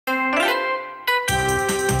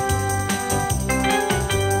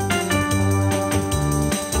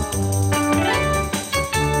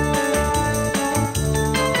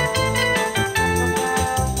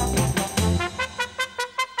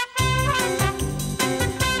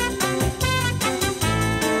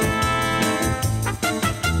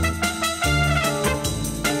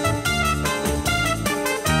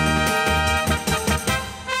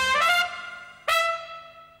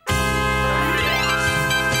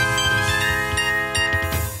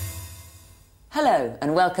Hello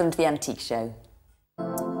and welcome to the Antique Show.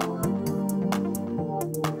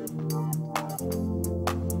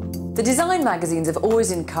 The design magazines have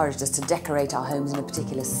always encouraged us to decorate our homes in a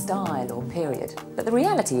particular style or period. But the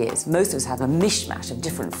reality is, most of us have a mishmash of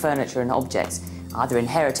different furniture and objects, either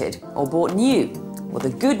inherited or bought new. Well,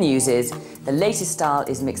 the good news is, the latest style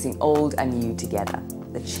is mixing old and new together.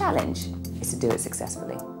 The challenge is to do it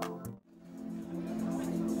successfully.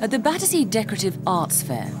 At the Battersea Decorative Arts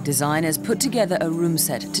Fair, designers put together a room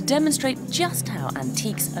set to demonstrate just how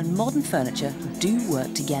antiques and modern furniture do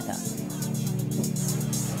work together.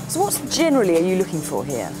 So what generally are you looking for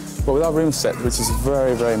here? Well, with our room set, which is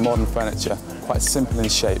very, very modern furniture, quite simple in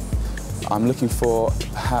shape, I'm looking for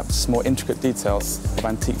perhaps more intricate details of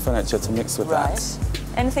antique furniture to mix with that.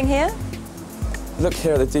 Anything here? Look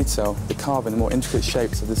here at the detail, the carving, the more intricate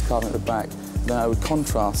shapes of this carving at the back. Then I would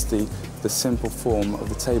contrast the simple form of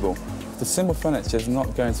the table. The simple furniture is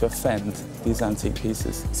not going to offend these antique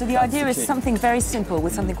pieces. So the idea is something very simple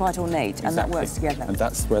with something quite ornate, and that works together. And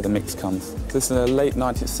that's where the mix comes. This is a late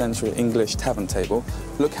 19th century English tavern table.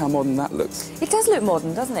 Look how modern that looks. It does look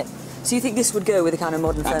modern, doesn't it? So you think this would go with the kind of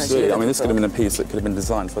modern furniture? Absolutely. I mean, this could have been a piece that could have been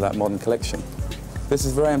designed for that modern collection. This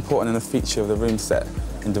is very important in the feature of the room set,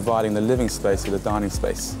 in dividing the living space with the dining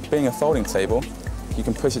space. Being a folding table, you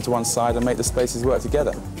can push it to one side and make the spaces work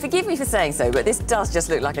together. Forgive me for saying so, but this does just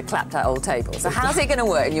look like a clapped-out old table. So how's it going to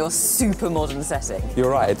work in your super modern setting? You're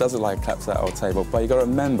right, it does look like a clapped-out old table, but you've got to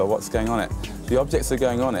remember what's going on it. The objects that are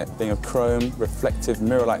going on it, being a chrome, reflective,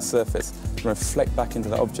 mirror-like surface, can reflect back into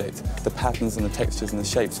that object the patterns and the textures and the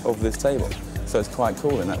shapes of this table. So it's quite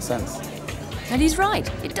cool in that sense. And he's right,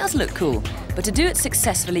 it does look cool. But to do it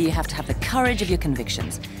successfully, you have to have the courage of your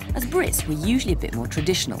convictions. As Brits, we're usually a bit more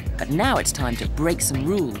traditional, but now it's time to break some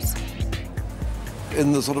rules.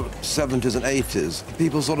 In the sort of 70s and 80s,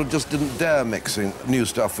 people sort of just didn't dare mixing new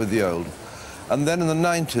stuff with the old. And then in the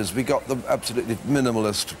 90s, we got the absolutely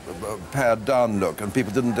minimalist, pared down look, and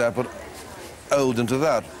people didn't dare put old into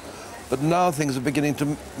that. But now things are beginning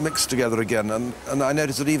to mix together again, and I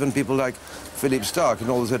notice that even people like Philippe Stark, in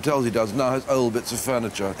all those hotels he does, now has old bits of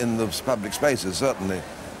furniture in the public spaces, certainly.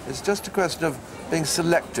 It's just a question of being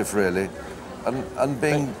selective, really, and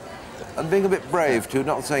being a bit brave, too,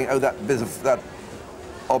 not saying, oh, that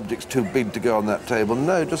object's too big to go on that table.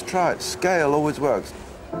 No, just try it. Scale always works.